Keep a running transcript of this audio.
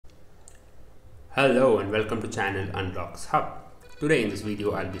Hello and welcome to channel Unlocks Hub. Today in this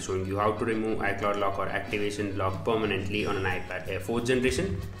video I'll be showing you how to remove iCloud lock or activation lock permanently on an iPad Air 4th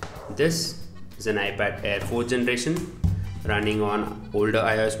generation. This is an iPad Air 4th generation running on older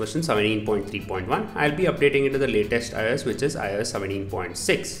iOS version 17.3.1. I'll be updating it to the latest iOS, which is iOS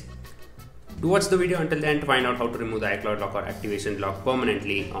 17.6. Do watch the video until the end to find out how to remove the iCloud lock or activation lock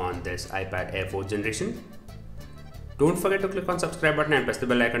permanently on this iPad Air 4th generation. Don't forget to click on subscribe button and press the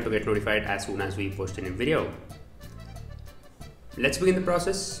bell icon to get notified as soon as we post a new video. Let's begin the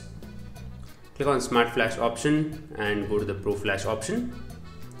process. Click on Smart Flash option and go to the Pro Flash option.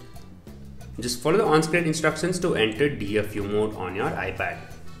 Just follow the on-screen instructions to enter DFU mode on your iPad.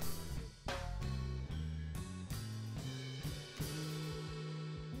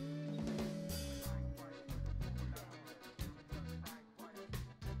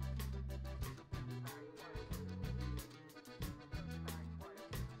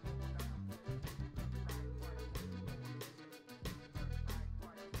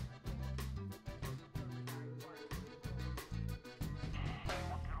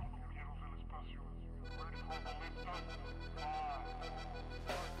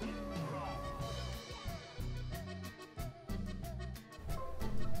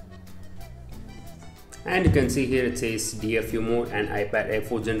 And you can see here it says DFU mode and iPad Air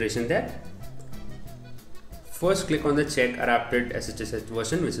 4th generation there. First click on the check adapted SSH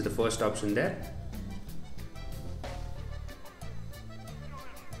version, which is the first option there.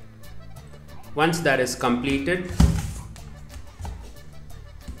 Once that is completed,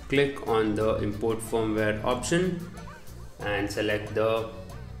 click on the import firmware option and select the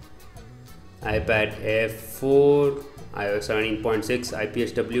iPad Air 4 iOS 17.6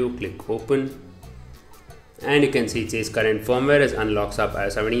 ipsw. Click open. And you can see it says current firmware is unlocks up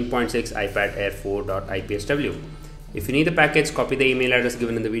iOS 17.6 iPad Air 4.ipsw. If you need the package, copy the email address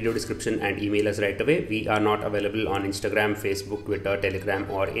given in the video description and email us right away. We are not available on Instagram, Facebook, Twitter, Telegram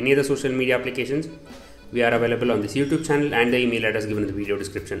or any other social media applications. We are available on this YouTube channel and the email address given in the video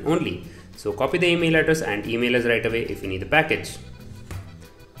description only. So copy the email address and email us right away if you need the package.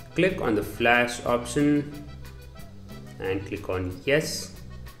 Click on the flash option and click on yes.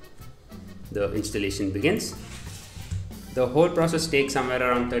 The installation begins. The whole process takes somewhere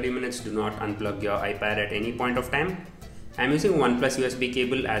around 30 minutes. Do not unplug your iPad at any point of time. I'm using OnePlus USB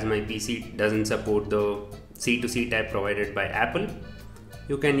cable as my PC doesn't support the C to C type provided by Apple.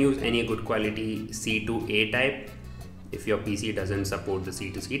 You can use any good quality C to A type if your PC doesn't support the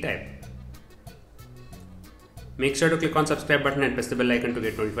C to C type. Make sure to click on subscribe button and press the bell icon to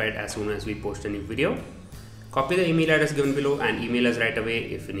get notified as soon as we post a new video. Copy the email address given below and email us right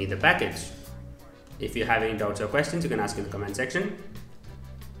away if you need the package. If you have any doubts or questions, you can ask in the comment section.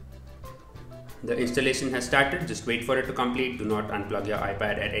 The installation has started. Just wait for it to complete. Do not unplug your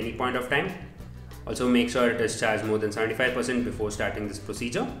iPad at any point of time. Also make sure it is charged more than 75% before starting this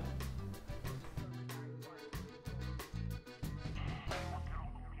procedure.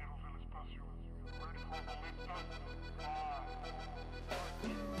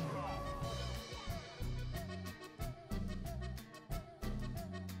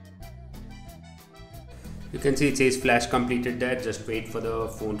 You can see it says flash completed there. Just wait for the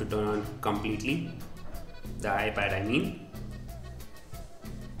phone to turn on completely. The iPad, I mean.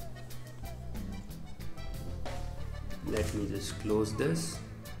 Let me just close this.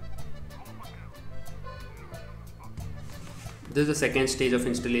 This is the second stage of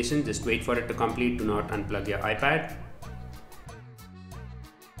installation. Just wait for it to complete. Do not unplug your iPad.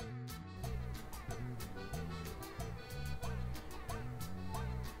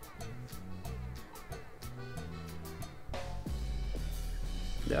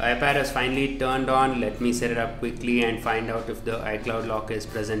 The iPad has finally turned on. Let me set it up quickly and find out if the iCloud lock is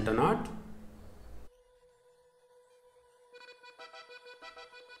present or not.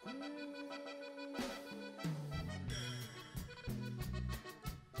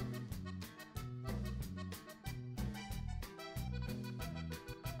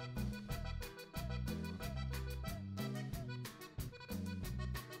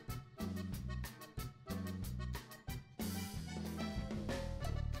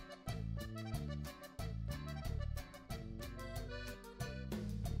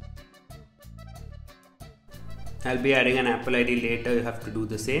 I'll be adding an Apple ID later. You have to do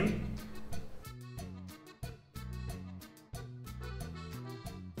the same.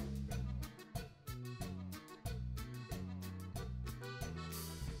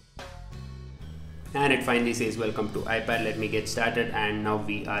 And it finally says welcome to iPad. Let me get started, and now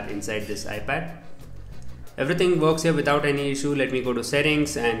we are inside this iPad. Everything works here without any issue. Let me go to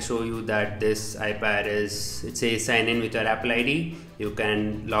settings and show you that this iPad it says sign in with your Apple ID. You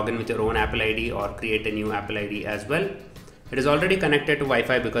can log in with your own Apple ID or create a new Apple ID as well. It is already connected to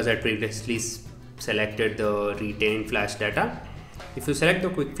Wi-Fi because I previously selected the retain flash data. If you select the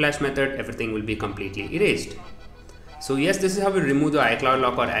quick flash method, everything will be completely erased. So yes, this is how we remove the iCloud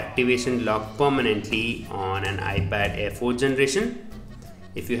lock or activation lock permanently on an iPad Air 4th generation.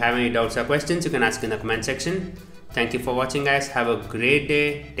 If you have any doubts or questions, you can ask in the comment section. Thank you for watching guys. Have a great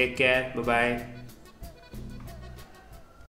day. Take care. Bye bye.